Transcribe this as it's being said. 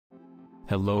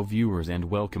Hello viewers and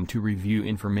welcome to Review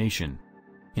Information.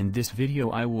 In this video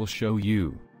I will show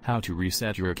you how to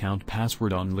reset your account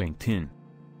password on LinkedIn.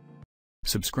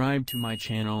 Subscribe to my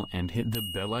channel and hit the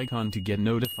bell icon to get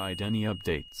notified any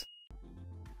updates.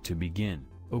 To begin,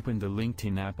 open the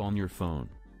LinkedIn app on your phone.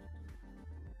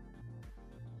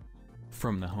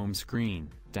 From the home screen,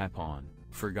 tap on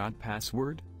Forgot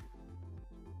Password.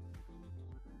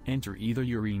 Enter either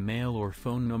your email or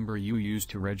phone number you used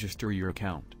to register your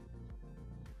account.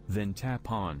 Then tap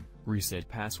on Reset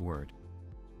Password.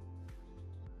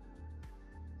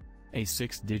 A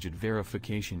 6-digit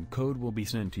verification code will be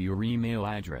sent to your email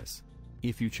address.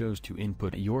 If you chose to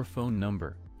input your phone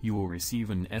number, you will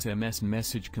receive an SMS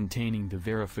message containing the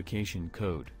verification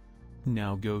code.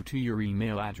 Now go to your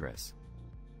email address.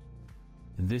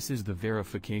 This is the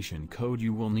verification code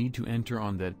you will need to enter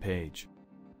on that page.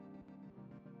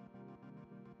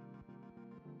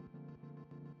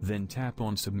 Then tap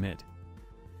on Submit.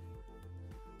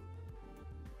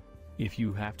 If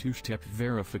you have two-step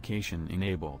verification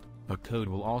enabled, a code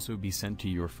will also be sent to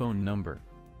your phone number.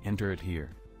 Enter it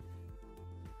here.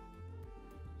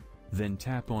 Then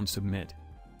tap on Submit.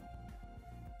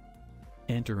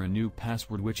 Enter a new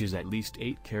password which is at least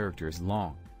 8 characters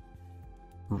long.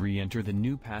 Re-enter the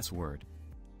new password.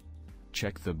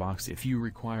 Check the box if you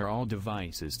require all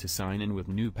devices to sign in with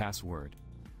new password.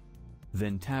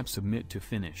 Then tap Submit to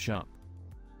finish up.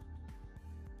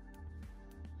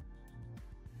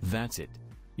 That's it.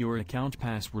 Your account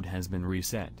password has been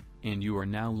reset, and you are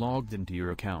now logged into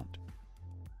your account.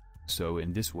 So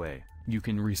in this way, you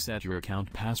can reset your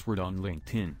account password on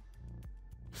LinkedIn.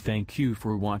 Thank you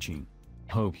for watching.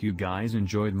 Hope you guys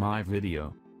enjoyed my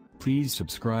video. Please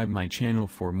subscribe my channel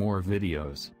for more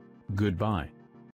videos. Goodbye.